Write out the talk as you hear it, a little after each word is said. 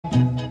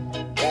Hey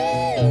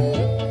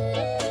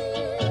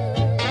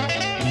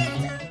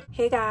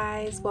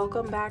guys,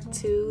 welcome back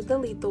to The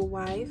Lethal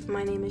Wife.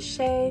 My name is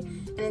Shay,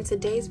 and in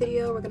today's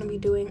video we're going to be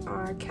doing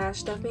our cash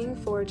stuffing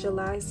for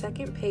July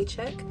 2nd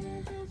paycheck.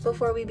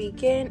 Before we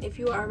begin, if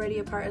you are already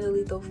a part of the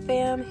Leathal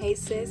fam, hey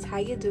sis, how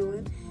you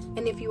doing?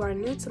 And if you are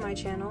new to my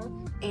channel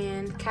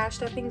and cash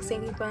stuffing,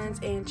 sinking funds,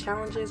 and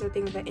challenges or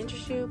things that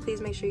interest you,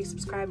 please make sure you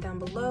subscribe down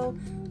below.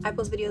 I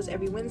post videos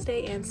every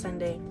Wednesday and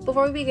Sunday.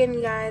 Before we begin,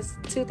 you guys,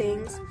 two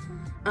things.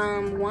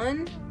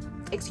 One,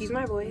 excuse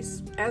my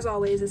voice. As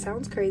always, it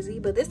sounds crazy,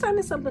 but this time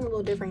it's something a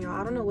little different, y'all.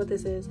 I don't know what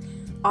this is.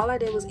 All I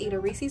did was eat a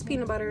Reese's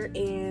peanut butter,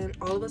 and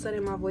all of a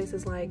sudden my voice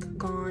is like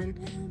gone,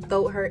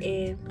 throat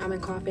hurting, I've been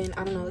coughing.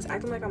 I don't know, it's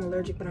acting like I'm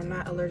allergic, but I'm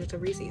not allergic to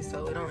Reese's,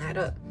 so it don't add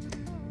up.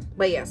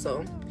 But yeah,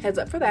 so heads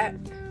up for that.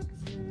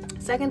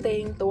 Second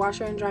thing, the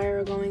washer and dryer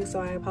are going, so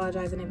I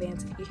apologize in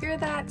advance if you hear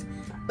that,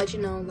 but you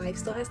know, life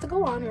still has to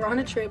go on. We're on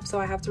a trip, so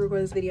I have to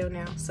record this video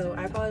now, so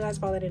I apologize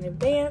for all that in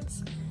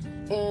advance.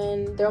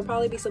 And there'll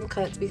probably be some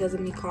cuts because of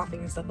me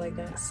coughing and stuff like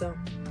that, so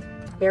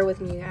bear with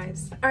me, you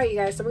guys. All right, you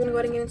guys, so we're gonna go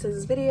ahead and get into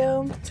this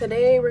video.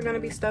 Today we're gonna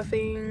be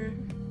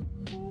stuffing,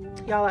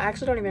 y'all, I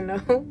actually don't even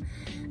know.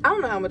 I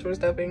don't know how much we're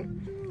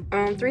stuffing.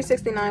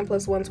 $369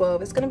 plus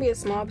 $112. It's gonna be a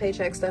small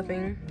paycheck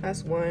stuffing.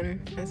 That's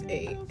one, that's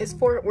eight.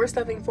 We're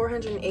stuffing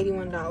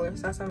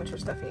 $481. That's how much we're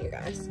stuffing, you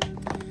guys.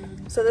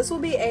 So this will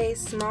be a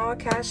small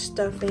cash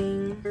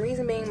stuffing. The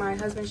reason being, my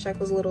husband's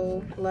check was a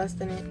little less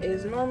than it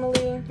is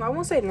normally. Well, I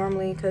won't say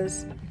normally,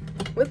 because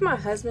with my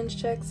husband's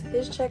checks,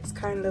 his checks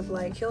kind of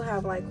like, he'll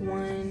have like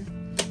one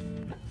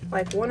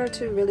or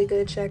two really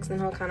good checks,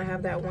 and he'll kind of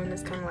have that one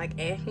that's kind of like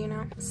you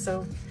know.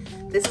 So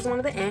this is one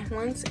of the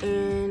ones,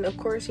 and of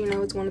course, you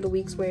know, it's one of the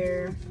weeks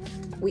where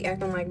we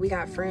acting like we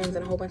got friends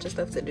and a whole bunch of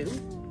stuff to do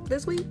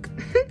this week.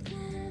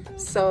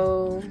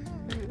 So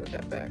let me put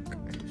that back.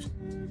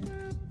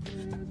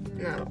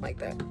 No, I don't like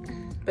that,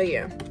 but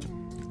yeah.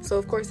 So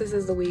of course this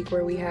is the week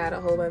where we had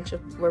a whole bunch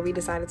of, where we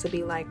decided to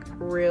be like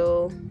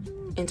real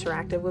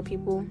interactive with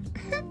people.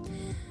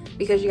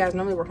 Because you guys,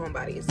 normally we're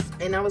homebodies,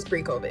 and that was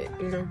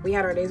pre-COVID, you know. We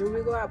had our days where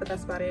we go out, but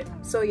that's about it.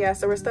 So yeah,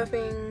 so we're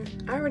stuffing,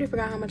 I already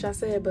forgot how much I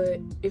said, but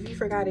if you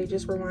forgot it,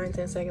 just rewind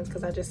 10 seconds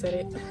because I just said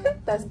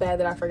it. That's bad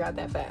that I forgot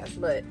that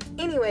fast. But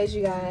anyways,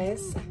 you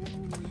guys,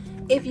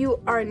 if you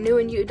are new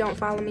and you don't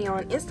follow me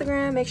on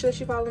Instagram, make sure that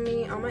you follow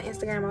me on my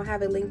Instagram. I'll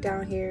have it linked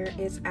down here.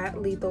 It's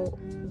at Lethal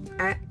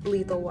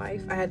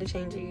Wife. I had to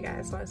change it, you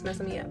guys, so it's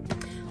messing me up.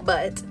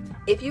 But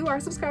if you are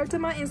subscribed to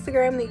my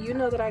Instagram, then you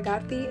know that I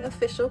got the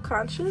official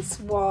Conscious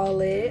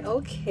wallet.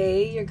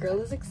 Okay, your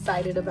girl is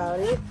excited about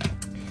it.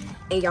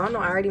 And y'all know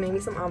I already made me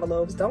some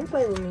envelopes. Don't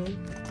play with me.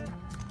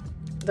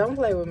 Don't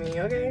play with me,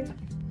 okay?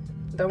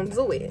 Don't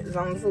do it.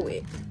 Don't do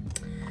it.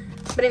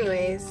 But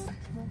anyways,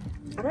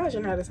 I probably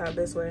shouldn't have this out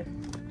this way.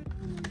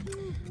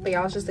 But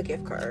y'all, it's just a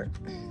gift card.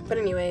 But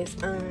anyways,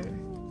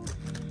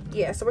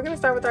 yeah, so we're gonna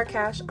start with our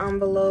cash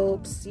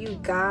envelopes. You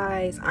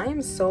guys, I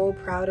am so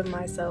proud of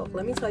myself.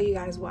 Let me tell you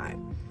guys why.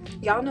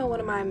 Y'all know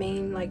one of my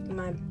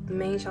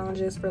main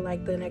challenges for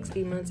like the next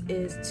few months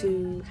is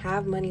to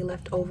have money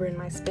left over in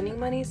my spending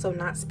money, so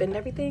not spend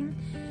everything.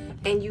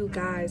 And you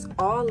guys,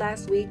 all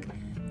last week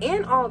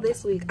and all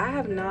this week, I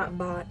have not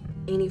bought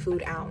any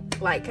food out.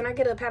 Like, can I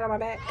get a pat on my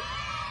back?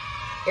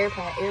 Air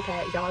pat,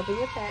 y'all give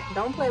me a pat.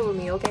 Don't play with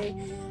me, okay?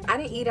 I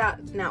didn't eat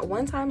out not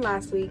one time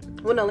last week.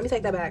 Well, no, let me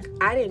take that back.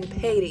 I didn't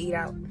pay to eat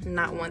out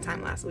not one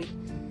time last week.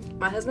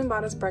 My husband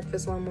bought us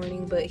breakfast one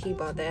morning, but he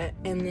bought that.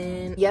 And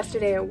then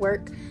yesterday at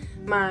work,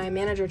 my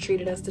manager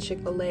treated us to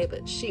Chick-fil-A,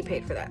 but she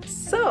paid for that.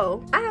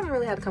 So I haven't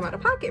really had to come out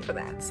of pocket for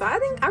that. So I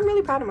think I'm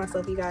really proud of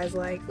myself, you guys.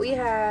 Like, we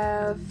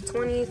have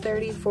 $20,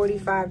 $30,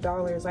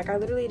 $45. Like, I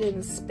literally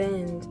didn't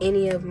spend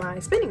any of my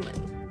spending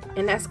money.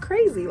 And that's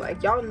crazy.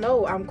 Like, y'all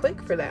know I'm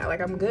quick for that. Like,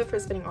 I'm good for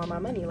spending all my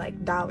money,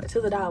 like dollar to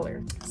the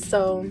dollar.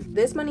 So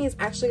this money is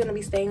actually going to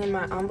be staying in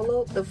my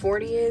envelope. The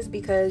 40 is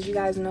because you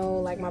guys know,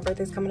 like, my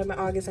birthday's coming up in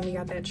August and we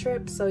got that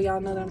trip. So y'all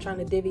know that I'm trying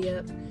to divvy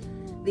up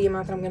the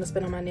amount that I'm going to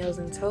spend on my nails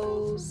and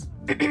toes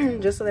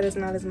just so that it's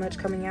not as much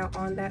coming out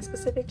on that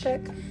specific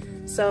check.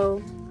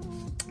 So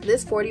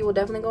this 40 will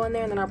definitely go in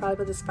there, and then I'll probably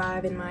put this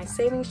 5 in my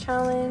savings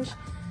challenge.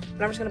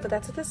 But I'm just going to put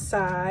that to the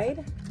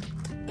side.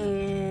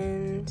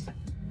 And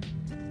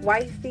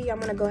wifey,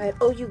 I'm gonna go ahead.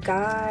 Oh, you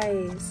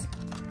guys,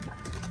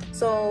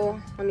 so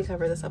let me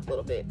cover this up a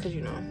little bit because, you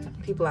know,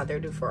 people out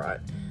there do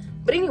fraud.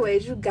 But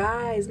anyways, you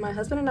guys, my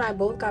husband and I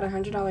both got a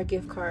 $100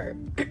 gift card.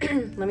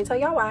 Let me tell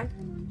y'all why.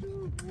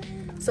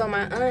 So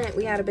my aunt,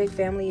 we had a big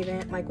family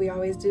event like we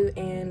always do,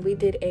 and we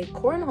did a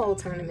cornhole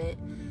tournament,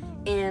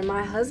 and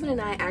my husband and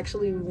I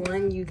actually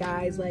won, you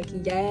guys. Like,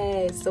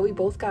 yes, so we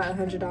both got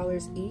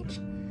 $100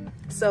 each.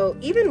 So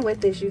even with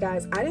this, you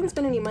guys, I didn't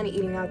spend any money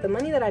eating out. The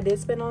money that I did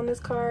spend on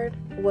this card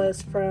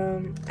was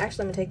from,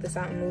 actually, let me take this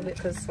out and move it,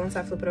 because once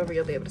I flip it over,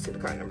 you'll be able to see the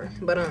card number.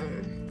 But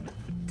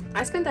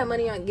I spent that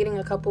money on getting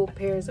a couple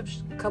pairs of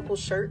couple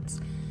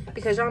shirts,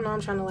 because y'all know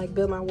I'm trying to like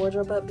build my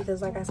wardrobe up,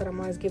 because like I said, I'm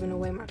always giving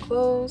away my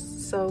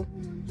clothes. So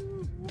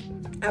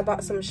I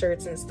bought some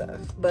shirts and stuff.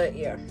 But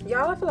yeah,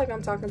 y'all, I feel like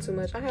I'm talking too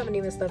much. I haven't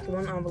even stuffed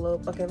one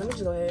envelope. Okay, let me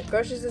just go ahead.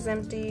 Groceries is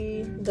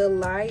empty.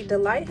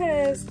 Delight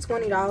has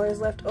 $20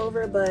 left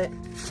over, but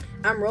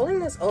I'm rolling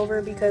this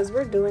over because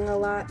we're doing a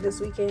lot this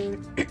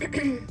weekend.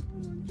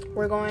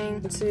 We're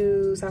going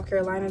to South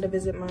Carolina to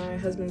visit my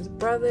husband's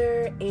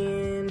brother,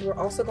 and we're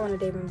also going to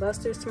Dave &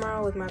 Buster's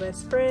tomorrow with my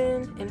best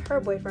friend and her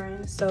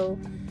boyfriend. So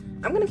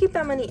I'm gonna keep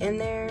that money in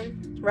there.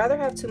 Rather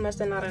have too much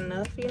than not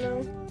enough, you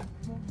know.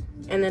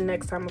 And then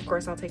next time, of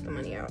course, I'll take the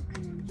money out.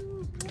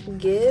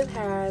 Give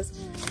has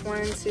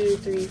 1, 2,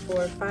 3,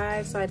 4,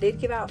 5. So I did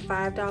give out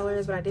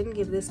 $5, but I didn't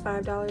give this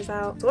 $5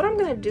 out. So what I'm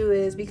gonna do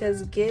is,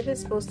 because Give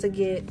is supposed to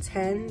get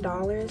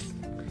 $10,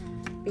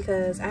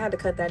 because I had to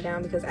cut that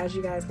down because, as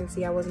you guys can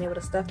see, I wasn't able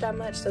to stuff that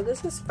much. So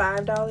this is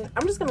 $5.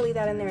 I'm just gonna leave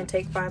that in there and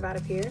take 5 out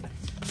of here.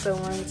 So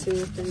 1,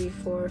 2, 3,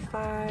 4,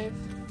 5.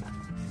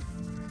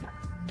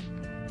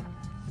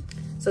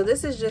 So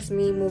this is just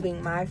me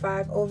moving my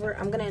 5 over.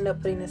 I'm gonna end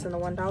up putting this in the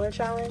 $1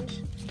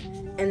 challenge.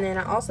 And then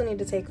I also need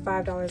to take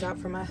 $5 out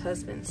for my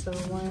husband. So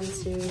 1,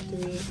 2,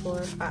 3,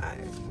 4,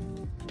 5.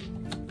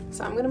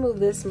 So I'm gonna move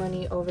this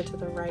money over to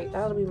the right.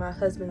 That'll be my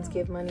husband's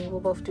Give money. We'll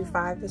both do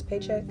 5 this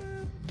paycheck.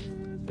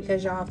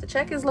 Because y'all, if the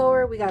check is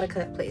lower, we gotta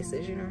cut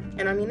places, you know.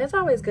 And I mean, it's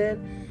always good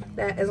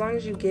that as long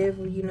as you give,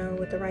 you know,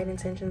 with the right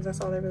intentions,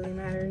 that's all that really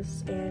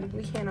matters. And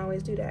we can't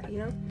always do that, you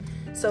know.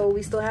 So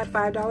we still had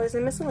 $5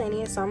 in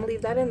miscellaneous, so I'm gonna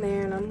leave that in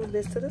there, and I'll move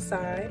this to the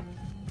side.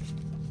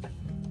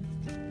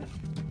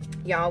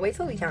 Y'all, wait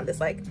till we count this.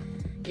 Like,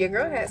 your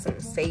girl had some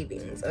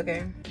savings,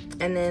 okay?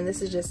 And then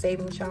this is just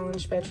saving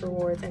challenge, fetch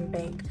rewards, and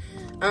bank.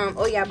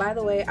 Oh yeah, by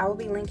the way, I will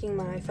be linking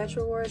my fetch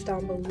rewards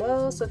down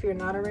below. So if you're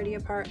not already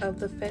a part of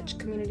the fetch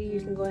community, you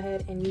can go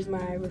ahead and use my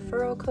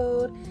referral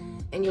code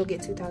and you'll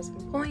get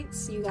 2,000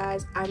 points. You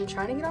guys, I'm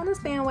trying to get on this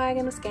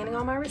bandwagon of scanning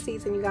all my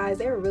receipts, and you guys,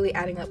 they were really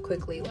adding up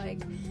quickly.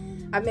 Like,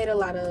 I've made a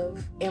lot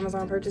of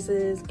Amazon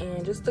purchases,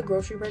 and just the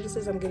grocery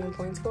purchases I'm getting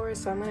points for.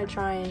 So I'm gonna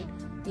try and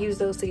use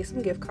those to get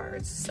some gift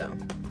cards. So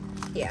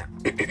yeah.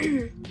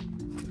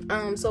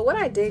 So what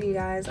I did, you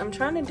guys, I'm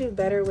trying to do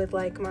better with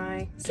like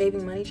my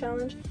saving money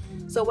challenge.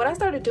 So what I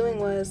started doing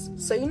was,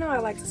 so you know I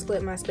like to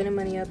split my spending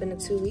money up into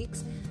 2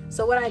 weeks.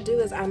 So what I do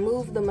is I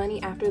move the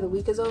money after the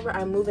week is over.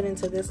 I move it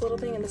into this little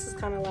thing, and this is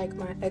kind of like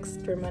my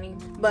extra money.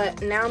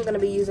 But now I'm going to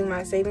be using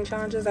my saving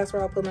challenges. That's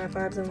where I'll put my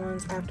 5s and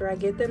 1s after I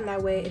get them.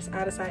 That way it's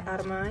out of sight, out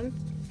of mind.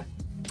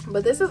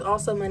 But this is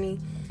also money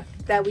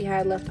that we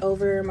had left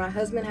over. My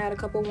husband had a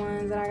couple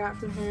ones that I got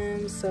from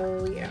him.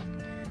 So yeah.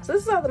 So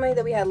this is all the money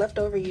that we had left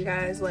over, you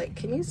guys. Like,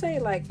 can you say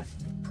like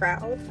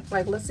proud?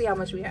 Like, let's see how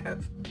much we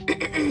have.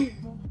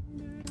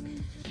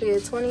 We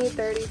had 20,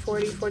 30,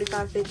 40,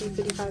 45, 50,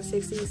 55,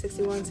 60,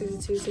 61,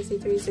 62,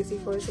 63,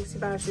 64,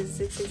 65,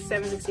 66,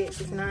 67, 68,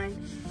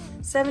 69,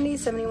 70,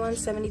 71,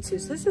 72.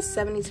 So this is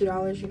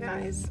 $72, you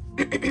guys.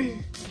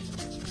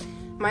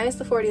 Minus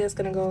the 40 that's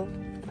gonna go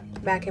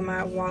back in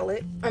my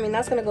wallet. I mean,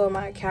 that's gonna go in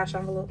my cash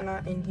envelope,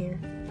 not in here.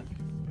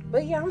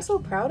 But yeah, I'm so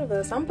proud of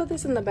us. I'm gonna put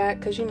this in the back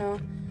because, you know,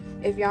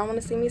 if y'all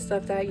want to see me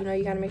stuff that, you know,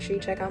 you gotta make sure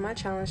you check out my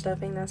challenge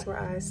stuffing. That's where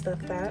I stuff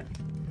that.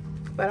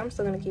 But I'm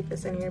still gonna keep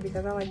this in here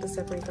because I like to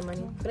separate the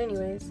money. But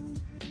anyways,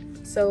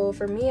 so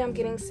for me, I'm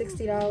getting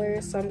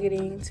 $60. So I'm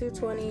getting 2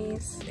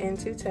 20s and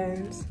 2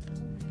 10s.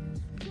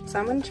 So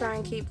I'm gonna try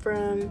and keep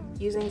from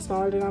using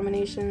smaller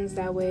denominations.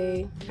 That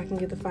way I can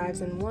get the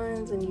 5s and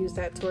 1s and use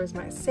that towards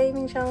my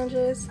saving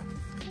challenges.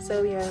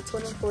 So yeah,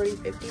 20, 40,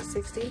 50,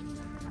 60.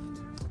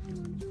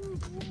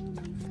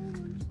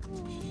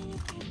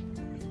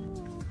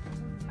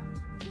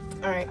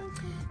 All right,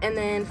 and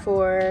then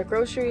for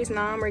groceries,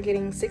 now we're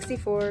getting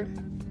 64.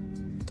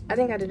 I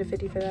think I did a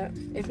 50 for that.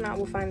 If not,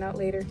 we'll find out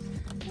later.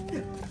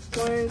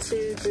 1,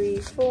 2, 3,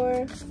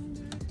 4.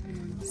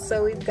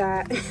 So we've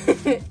got,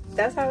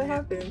 that's how it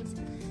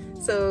happens.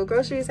 So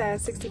groceries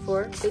has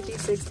 64, 50,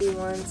 60,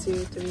 1,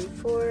 2, 3,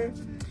 4.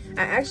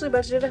 I actually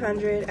budgeted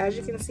 100. As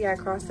you can see, I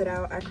crossed it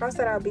out. I crossed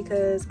that out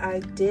because I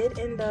did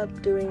end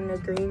up doing the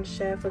Green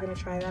Chef. We're gonna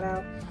try that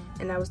out.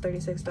 And that was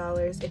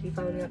 $36. If you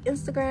follow me on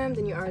Instagram,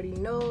 then you already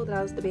know that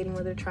I was debating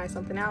whether to try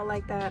something out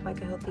like that,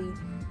 like a healthy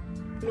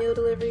meal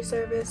delivery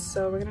service.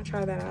 So we're gonna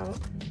try that out.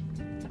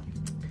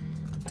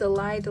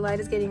 Delight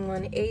is getting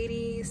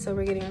 180, so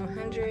we're getting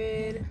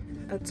 100,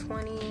 a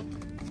 20,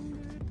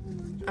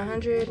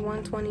 100,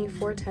 120,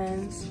 4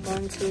 10s,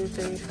 1, 2,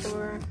 3,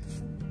 4,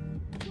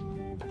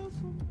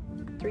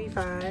 3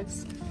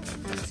 5s,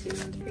 1, 2,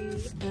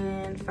 3,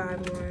 and 5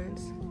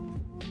 1s.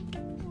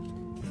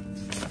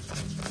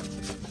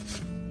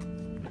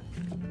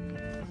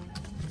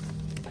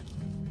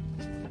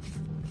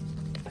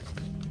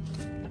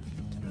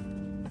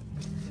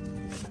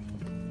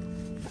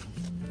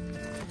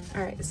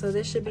 All right, so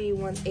this should be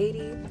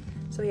 180.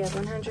 So we have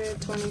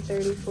 100, 20,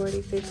 30,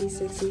 40, 50,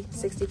 60,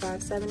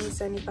 65, 70,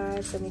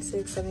 75,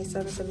 76,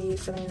 77, 78,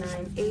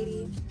 79,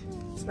 80.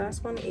 So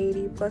that's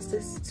 180 plus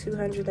this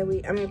 200 that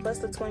plus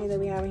the 20 that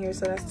we have in here.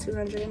 So that's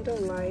 200 in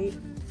Delight.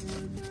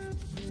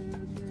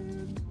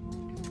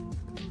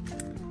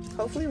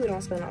 hopefully we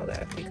don't spend all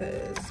that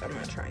because I'm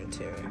not trying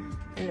to,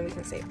 and then we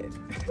can save it.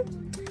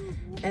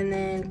 And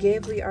then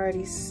give, we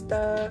already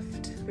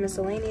stuffed.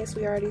 Miscellaneous,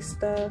 we already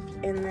stuffed.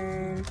 And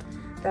then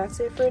that's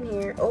it for in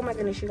here. Oh my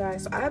goodness, you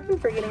guys, so I've been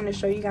forgetting to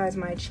show you guys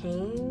my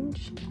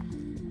change.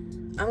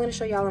 I'm gonna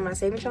show y'all in my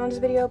saving challenges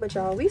video, but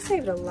y'all, we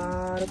saved a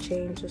lot of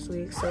change this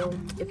week. So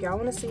if y'all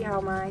want to see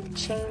how my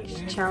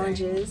change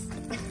challenges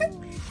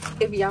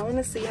if y'all want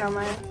to see how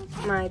my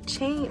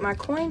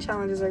coin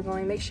challenges are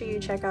going, make sure you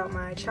check out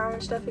my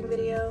challenge stuffing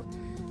video.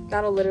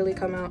 That'll literally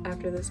come out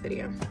after this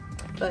video.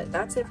 But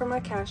that's it for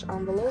my cash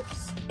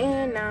envelopes.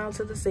 And now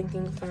to the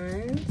sinking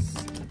funds.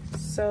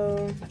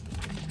 So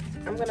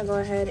I'm gonna go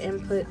ahead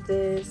and put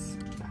this.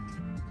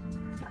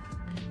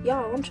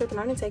 Y'all, I'm tripping.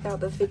 I didn't take out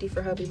the 50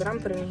 for hubby, but I'm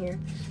putting it in here.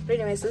 But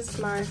anyways, this is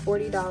my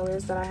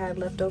 $40 that I had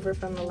left over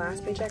from the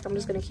last paycheck. I'm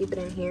just gonna keep it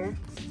in here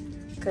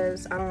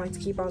because I don't like to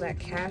keep all that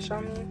cash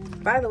on me.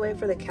 By the way,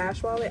 for the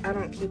cash wallet, I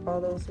don't keep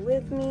all those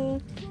with me.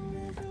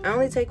 I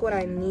only take what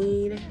I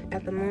need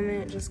at the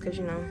moment, just because,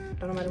 you know,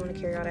 don't nobody want to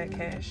carry all that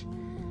cash.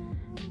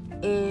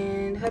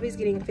 And hubby's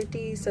getting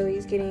 50, so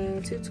he's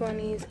getting 2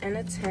 20s and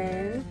a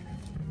 10.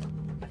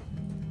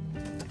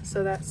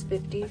 So that's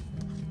 50.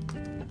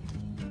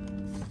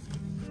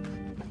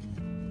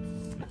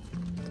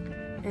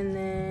 And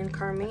then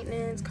car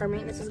maintenance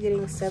is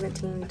getting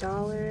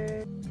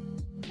 $17.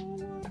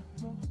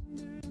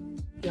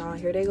 Y'all,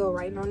 here they go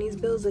writing on these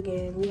bills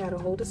again. We had a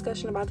whole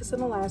discussion about this in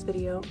the last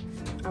video.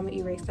 I'm gonna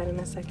erase that in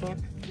a second.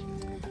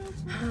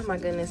 Oh my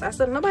goodness, I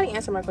said nobody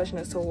answered my question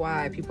as to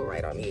why people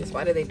write on these.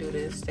 Why do they do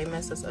this? They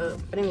mess us up.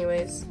 But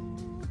anyways,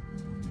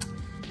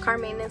 car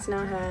maintenance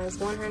now has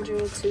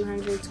 100,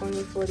 200,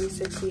 20, 40,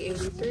 60,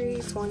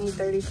 83, 20,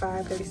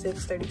 35,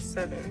 36,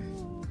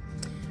 37.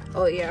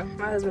 Oh yeah,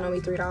 my husband owed me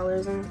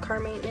 $3 on car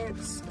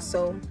maintenance,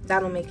 so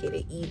that'll make it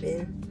an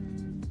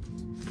even.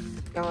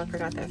 Y'all, I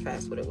forgot that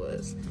fast what it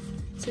was.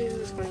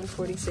 2, 20,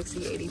 40,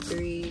 60,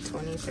 83,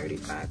 20,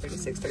 35,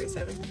 36,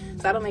 37.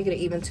 So that'll make it an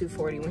even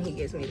 240 when he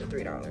gives me the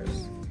 $3.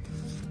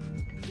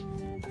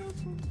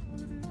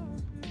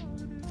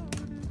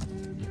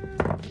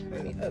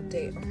 Let me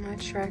update on my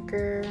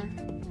tracker.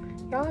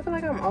 Y'all, I feel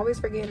like I'm always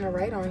forgetting to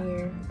write on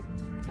here.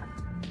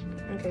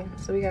 Okay,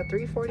 so we got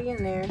 $340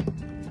 in there.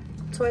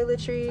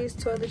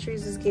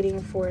 Toiletries is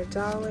getting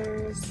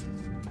 $4.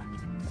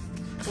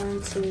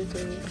 1, 2,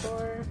 3,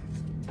 4.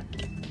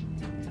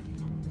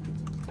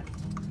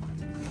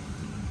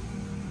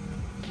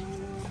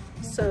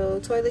 So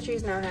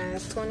toiletries now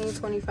has 20,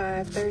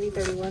 25, 30,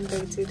 31,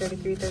 32,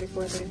 33,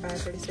 34,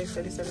 35, 36,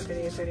 37,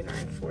 38,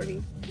 39,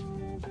 40.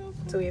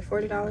 So we have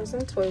 $40 in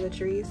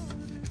toiletries.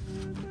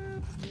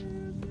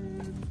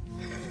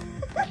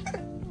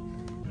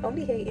 Don't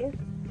be hating.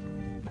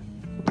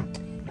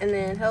 And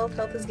then health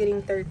is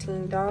getting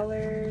 $13.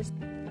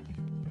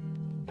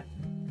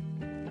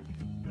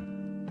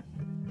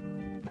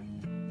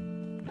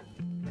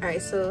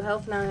 Alright, so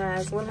health now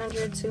has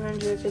 100,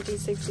 200, 50,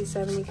 60,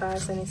 75,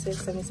 76,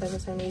 77,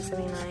 78,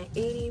 79,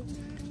 80.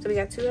 So we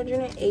got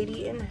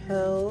 280 in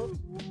health.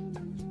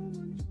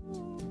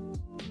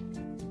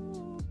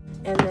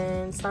 And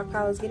then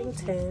stockpile is getting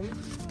 10.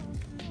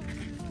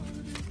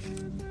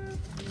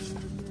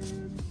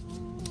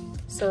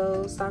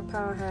 So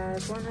stockpile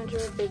has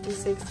 100, 50,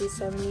 60,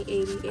 70,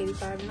 80,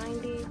 85,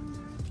 90.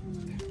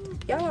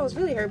 Y'all, I was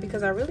really hurt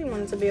because I really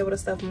wanted to be able to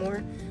stuff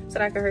more so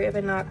that I could hurry up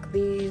and knock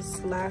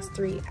these last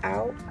 3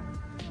 out.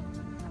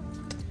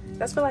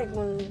 That's for like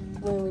when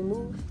we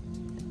move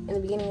in the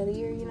beginning of the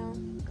year, you know,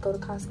 go to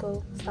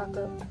Costco, stock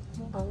up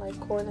on like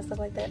corn and stuff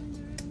like that.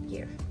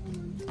 Yeah.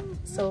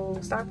 So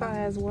stockpile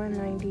has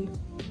 190.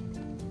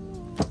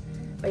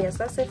 But yes,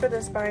 that's it for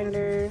this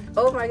binder.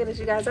 Oh my goodness,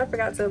 you guys, I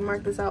forgot to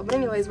mark this out. But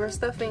anyways, we're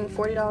stuffing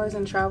 $40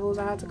 in travels.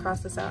 I had to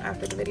cross this out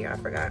after the video, I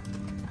forgot.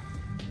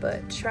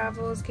 But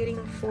travel is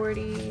getting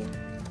 40.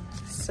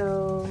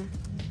 So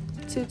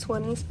 2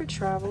 20s for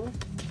travel.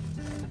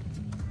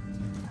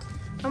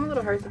 I'm a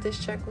little hurt that this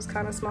check was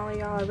kind of smaller,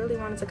 y'all. I really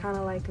wanted to kind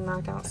of like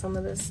knock out some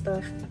of this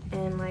stuff.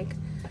 And like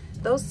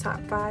those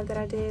top 5 that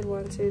I did,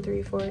 1, 2,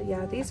 3, 4.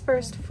 Yeah, these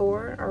first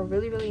 4 are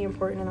really, really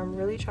important. And I'm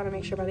really trying to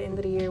make sure by the end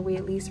of the year, we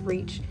at least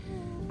reach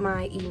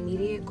my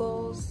immediate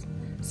goals.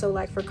 So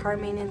like for car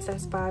maintenance,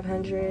 that's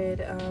 500.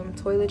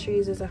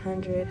 Toiletries is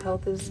 100.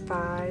 Health is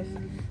 5.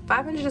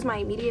 500 is my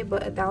immediate,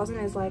 but 1,000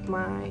 is like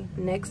my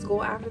next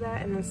goal after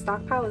that. And then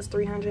stockpile is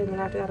 300, and then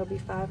after that it'll be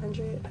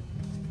 500.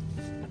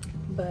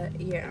 But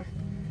yeah.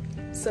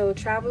 So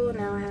travel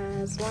now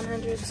has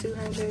 100,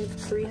 200,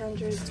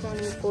 300,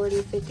 20,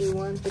 40,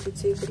 51,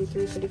 52,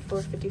 53,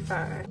 54,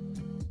 55.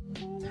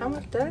 How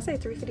much did I say?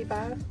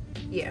 355?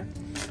 Yeah.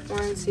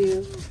 1,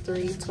 2,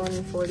 3,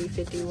 20, 40,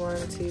 51,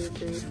 2,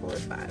 3, 4,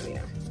 5.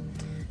 Yeah.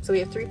 So we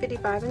have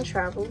 355 in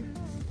travel.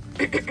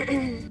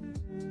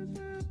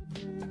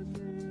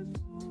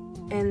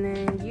 And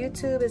then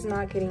YouTube is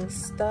not getting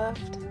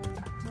stuffed.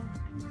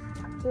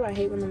 Ooh, I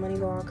hate when the money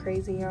go all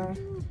crazy, y'all.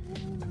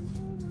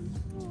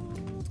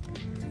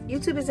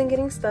 YouTube isn't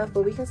getting stuffed,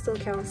 but we can still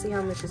count and see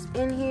how much is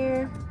in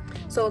here.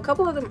 So a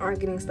couple of them aren't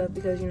getting stuff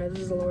because, you know,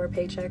 this is a lower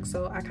paycheck.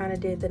 So I kind of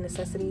did the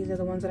necessities are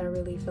the ones that I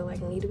really feel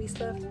like need to be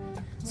stuffed.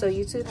 So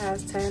YouTube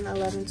has $10,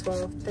 $11,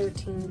 $12,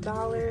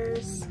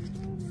 $13.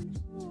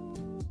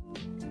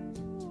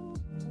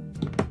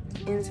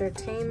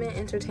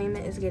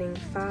 Entertainment is getting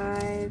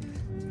 5.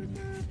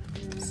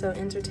 So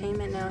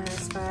entertainment now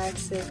has 5,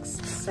 6,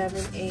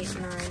 7, 8,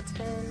 9,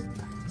 10.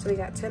 So we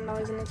got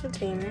 $10 in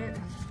entertainment.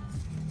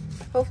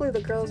 Hopefully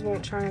the girls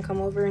won't try and come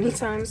over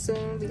anytime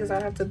soon because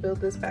I have to build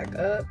this back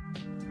up.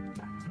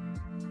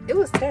 It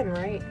was 10,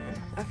 right?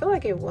 I feel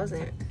like it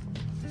wasn't.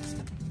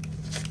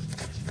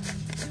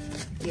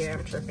 Yeah,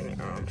 I'm tripping.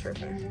 Oh, I'm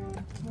tripping.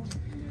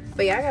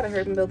 But yeah, I gotta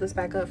hurry and build this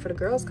back up for the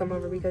girls come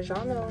over because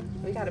y'all know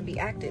we gotta be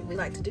active. We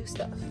like to do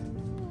stuff.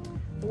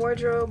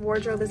 Wardrobe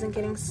isn't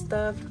getting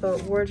stuff,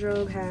 but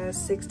wardrobe has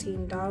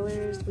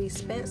 $16. We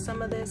spent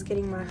some of this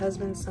getting my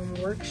husband some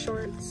work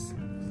shorts.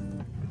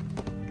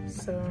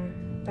 So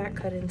that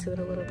cut into it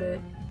a little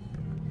bit.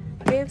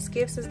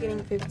 Gifts is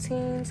getting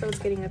 15, so it's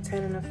getting a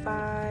 10 and a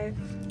 5.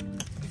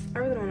 I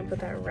really don't want to put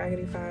that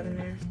raggedy 5 in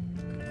there.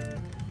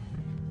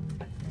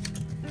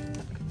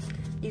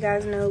 You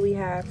guys know we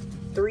have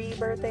 3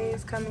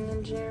 birthdays coming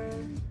in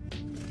June.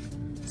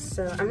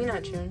 So, I mean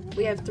not June.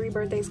 We have 3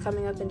 birthdays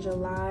coming up in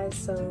July,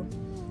 so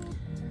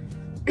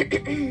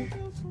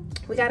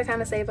we gotta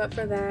kind of save up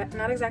for that.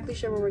 Not exactly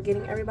sure what we're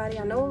getting everybody.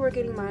 I know what we're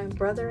getting my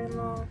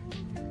brother-in-law.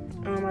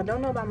 I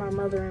don't know about my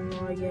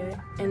mother-in-law yet.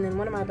 And then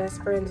one of my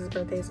best friends'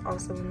 birthday is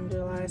also in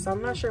July. So I'm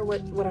not sure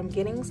what I'm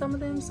getting some of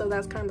them. So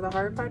that's kind of the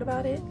hard part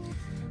about it.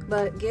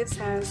 But gifts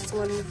has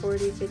 $20,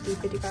 $40, $50,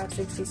 $55,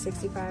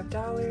 $60,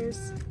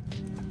 $65.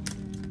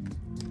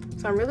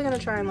 So I'm really going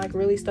to try and like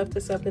really stuff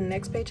this up in the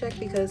next paycheck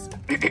because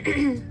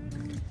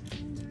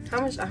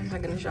how much, oh my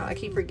goodness, y'all, I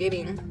keep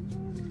forgetting.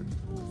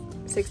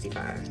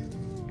 65.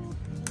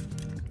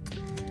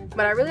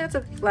 But I really have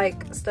to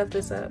like stuff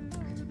this up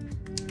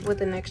with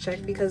the next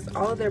check because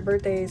all of their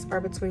birthdays are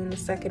between the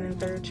 2nd and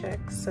 3rd check.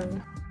 So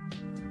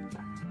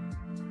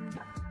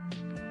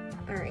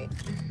all right,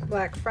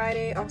 Black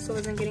Friday also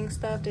isn't getting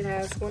stuffed. It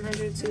has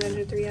 100,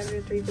 200,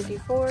 300,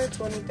 354,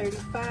 20,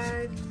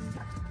 35.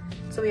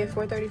 So we have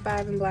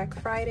 435 in Black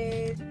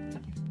Friday.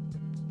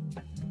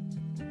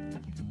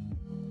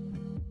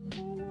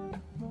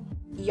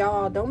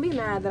 Y'all, don't be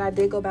mad that I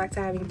did go back to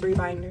having 3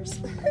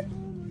 binders.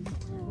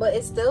 But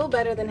it's still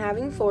better than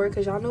having 4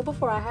 because y'all know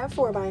before I had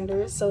 4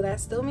 binders. So that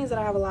still means that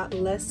I have a lot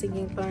less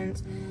sinking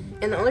funds.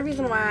 And the only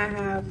reason why I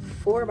have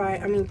 3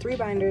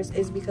 binders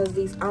is because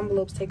these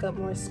envelopes take up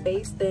more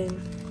space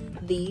than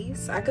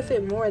these. I could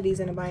fit more of these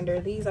in a binder.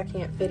 These I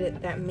can't fit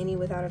it that many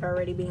without it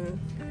already being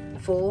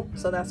full.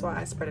 So that's why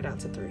I spread it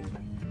out to 3.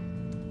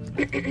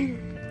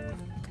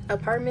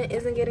 Apartment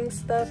isn't getting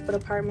stuff, but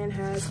apartment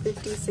has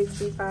 50,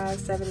 65,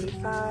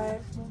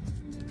 75.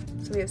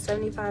 So we have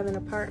 75 in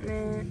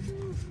apartment.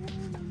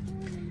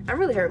 I'm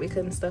really hurt we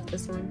couldn't stuff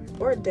this one.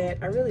 Or debt.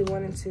 I really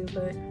wanted to,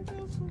 but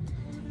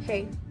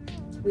hey,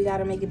 we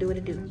gotta make it do what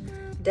it do.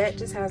 Debt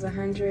just has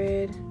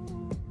 100.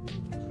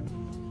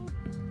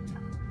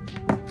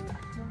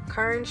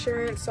 Car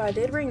insurance. So I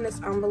did bring this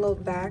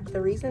envelope back.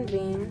 The reason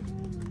being,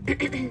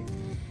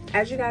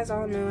 as you guys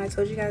all know, I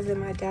told you guys that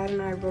my dad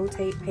and I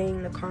rotate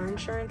paying the car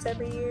insurance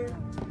every year.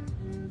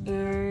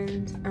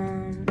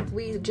 And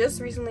we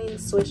just recently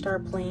switched our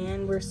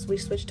plan. We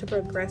switched to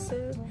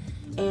Progressive.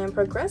 And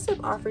Progressive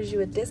offers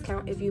you a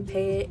discount if you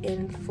pay it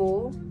in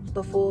full.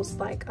 The full's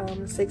like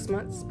 6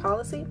 months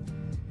policy.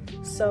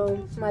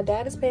 So my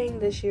dad is paying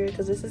this year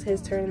because this is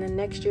his turn. And then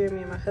next year,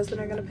 me and my husband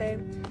are going to pay.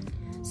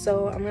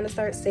 So I'm going to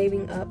start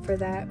saving up for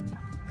that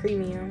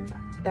premium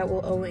that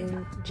will owe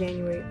in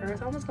January. Or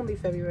it's almost going to be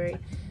February.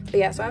 But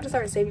yeah, so I have to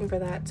start saving for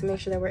that to make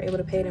sure that we're able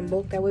to pay it in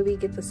bulk. That way we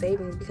get the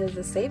savings because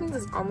the savings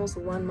is almost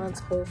 1 month's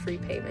whole free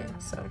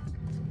payment. So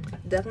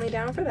definitely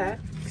down for that.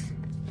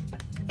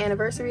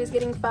 Anniversary is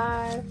getting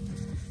 5.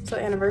 So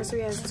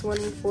anniversary has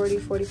 20, 40,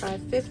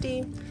 45,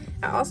 50.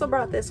 I also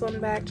brought this one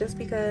back just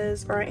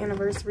because for our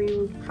anniversary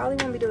we probably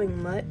won't be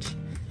doing much.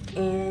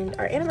 And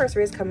our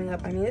anniversary is coming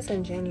up. I mean, it's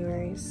in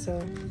January, so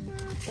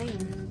dang,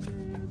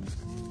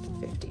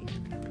 50.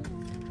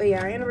 But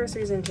yeah, our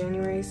anniversary is in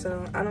January,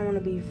 so I don't want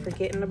to be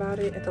forgetting about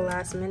it at the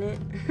last minute.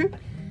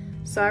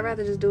 So I'd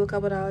rather just do a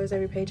couple dollars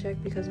every paycheck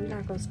because we're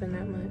not gonna spend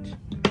that much.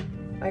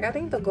 Like, I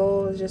think the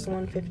goal is just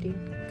 150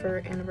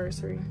 for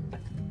anniversary.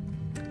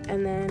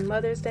 And then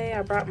Mother's Day,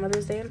 I brought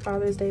Mother's Day and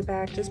Father's Day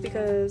back just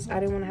because I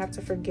didn't want to have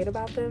to forget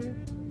about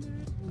them,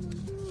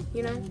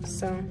 you know.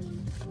 So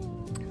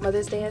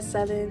Mother's Day has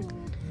 7.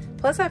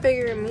 Plus I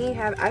figure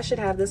I should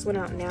have this one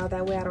out now,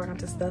 that way I don't have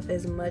to stuff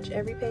as much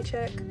every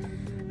paycheck.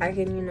 I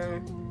can, you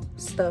know,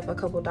 stuff a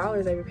couple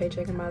dollars every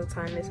paycheck, and by the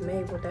time it's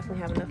May, we'll definitely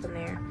have enough in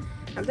there.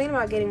 I'm thinking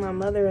about getting my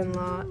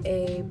mother-in-law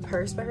a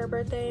purse for her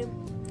birthday.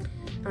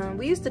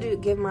 We used to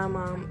give my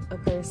mom a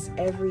purse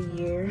every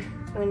year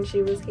when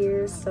she was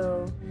here.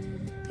 So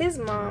his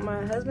mom,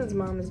 my husband's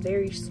mom, is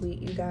very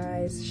sweet, you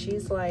guys.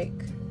 She's like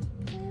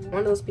one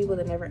of those people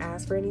that never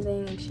asks for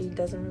anything, and she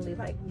doesn't really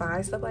like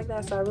buy stuff like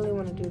that. So I really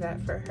want to do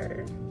that for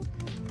her.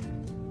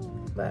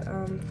 But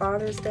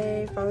Father's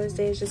Day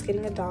is just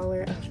getting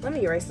 $1. Let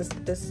me erase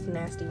this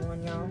nasty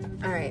one, y'all.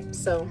 All right,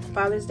 so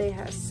Father's Day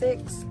has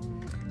 6.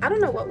 I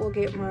don't know what we'll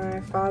get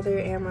my father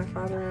and my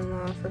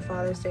father-in-law for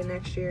Father's Day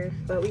next year,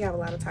 but we have a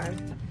lot of time.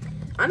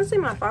 Honestly,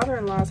 my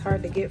father-in-law is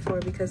hard to get for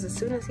because as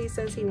soon as he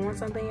says he wants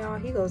something, y'all,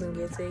 he goes and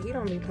gets it. He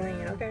don't be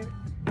playing, okay?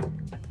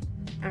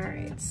 All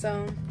right,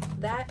 so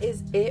that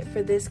is it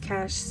for this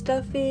cash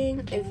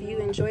stuffing. If you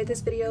enjoyed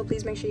this video,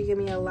 please make sure you give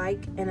me a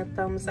like and a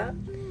thumbs up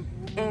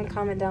and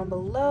comment down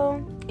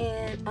below,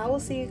 and I will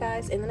see you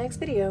guys in the next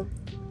video.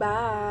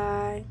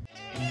 Bye.